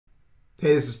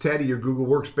Hey, this is Teddy, your Google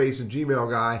Workspace and Gmail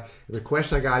guy. And the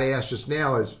question I got asked just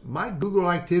now is, my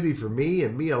Google activity for me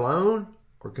and me alone,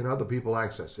 or can other people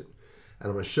access it? And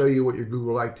I'm going to show you what your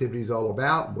Google activity is all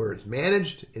about and where it's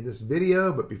managed in this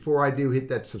video. But before I do, hit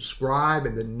that subscribe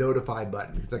and the notify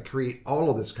button because I create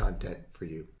all of this content for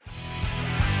you.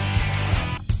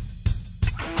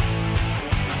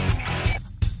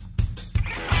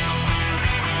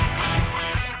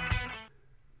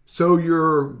 So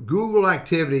your Google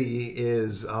activity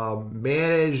is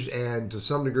managed and to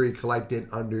some degree collected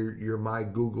under your My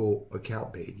Google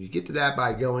account page. You get to that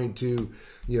by going to,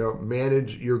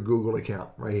 manage your Google account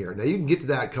right here. Now you can get to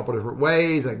that a couple different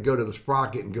ways. I can go to the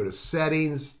sprocket and go to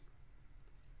settings.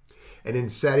 And in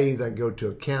settings, I can go to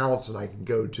accounts and I can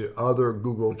go to other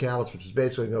Google accounts, which is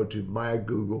basically go to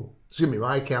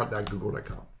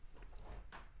myaccount.google.com.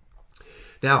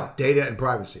 Now, data and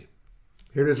privacy.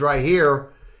 Here it is right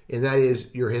here. And that is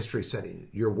your history setting,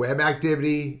 your web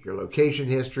activity, your location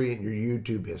history, and your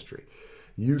YouTube history.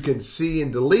 You can see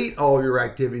and delete all your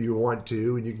activity you want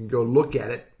to, and you can go look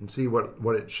at it and see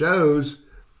what it shows.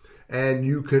 And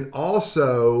you can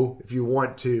also, if you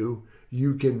want to,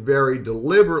 you can very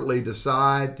deliberately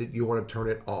decide that you want to turn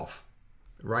it off.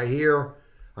 Right here,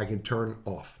 I can turn it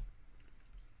off.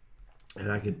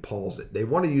 And I can pause it. They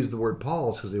want to use the word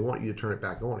pause because they want you to turn it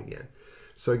back on again.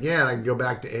 So again, I can go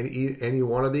back to any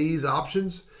one of these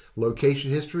options.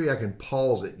 Location history, I can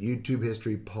pause it. YouTube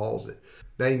history, pause it.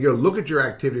 Now you can go look at your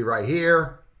activity right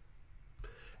here.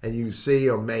 And you can see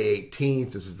on May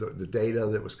 18th, this is the data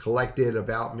that was collected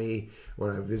about me when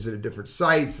I visited different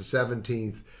sites, the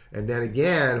 17th. And then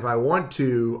again, if I want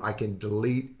to, I can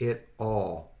delete it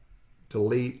all.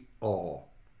 Delete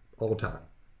all the time.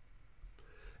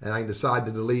 And I can decide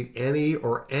to delete any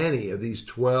of these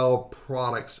 12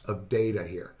 products of data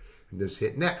here. And just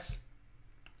hit next.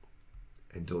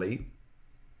 And delete.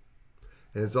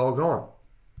 And it's all gone.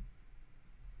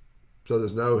 So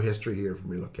there's no history here for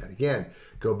me to look at. Again,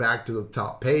 go back to the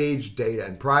top page, data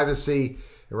and privacy.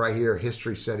 And right here,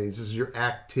 history settings. This is your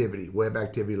activity, web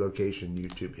activity, location,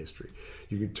 YouTube history.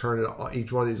 You can turn it off,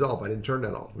 each one of these off. I didn't turn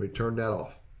that off. Let me turn that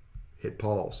off. Hit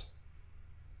pause.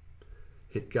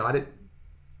 Hit got it.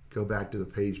 Go back to the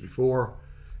page before,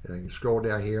 and I can scroll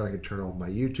down here. I can turn off my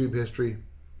YouTube history,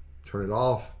 turn it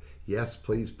off. Yes,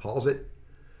 please pause it.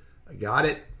 I got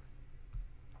it.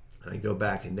 And I go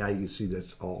back, and now you can see that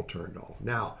it's all turned off.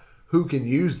 Now, who can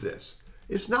use this?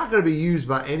 It's not going to be used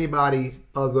by anybody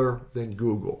other than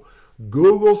Google.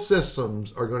 Google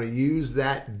systems are going to use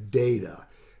that data,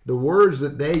 the words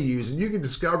that they use, and you can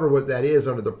discover what that is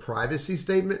under the privacy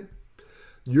statement.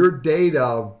 Your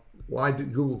data, why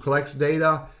Google collects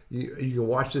data. You can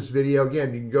watch this video.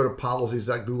 Again, you can go to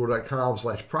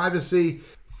policies.google.com/privacy.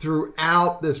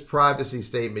 Throughout this privacy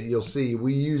statement, you'll see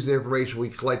we use the information we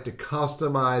collect to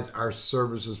customize our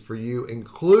services for you,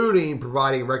 including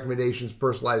providing recommendations,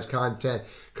 personalized content,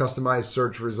 customized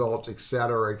search results,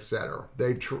 etc., etc.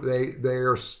 They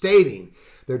are stating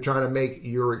they're trying to make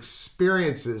your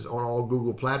experiences on all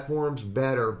Google platforms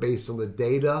better based on the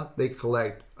data they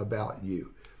collect about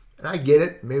you. And I get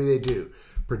it. Maybe they do.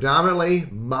 Predominantly,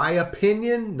 my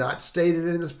opinion, not stated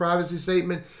in this privacy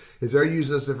statement, is they're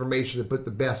using this information to put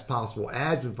the best possible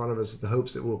ads in front of us with the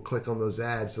hopes that we'll click on those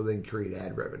ads so they can create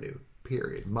ad revenue,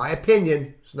 period. My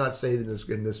opinion, it's not stated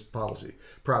in this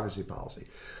privacy policy.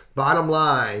 Bottom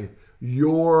line,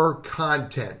 your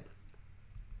content,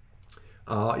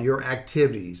 your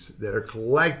activities that are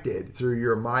collected through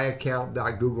your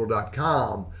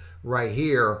myaccount.google.com right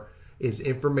here is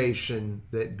information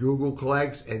that Google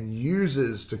collects and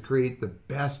uses to create the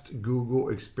best Google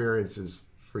experiences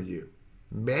for you.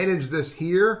 Manage this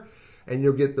here, and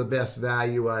you'll get the best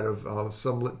value out of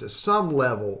some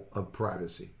level of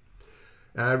privacy.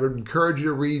 And I would encourage you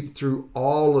to read through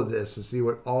all of this and see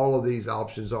what all of these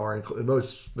options are, and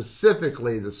most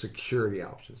specifically the security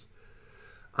options.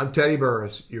 I'm Teddy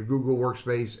Burris, your Google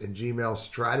Workspace and Gmail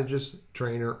strategist,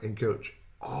 trainer, and coach.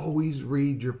 Always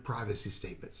read your privacy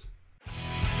statements.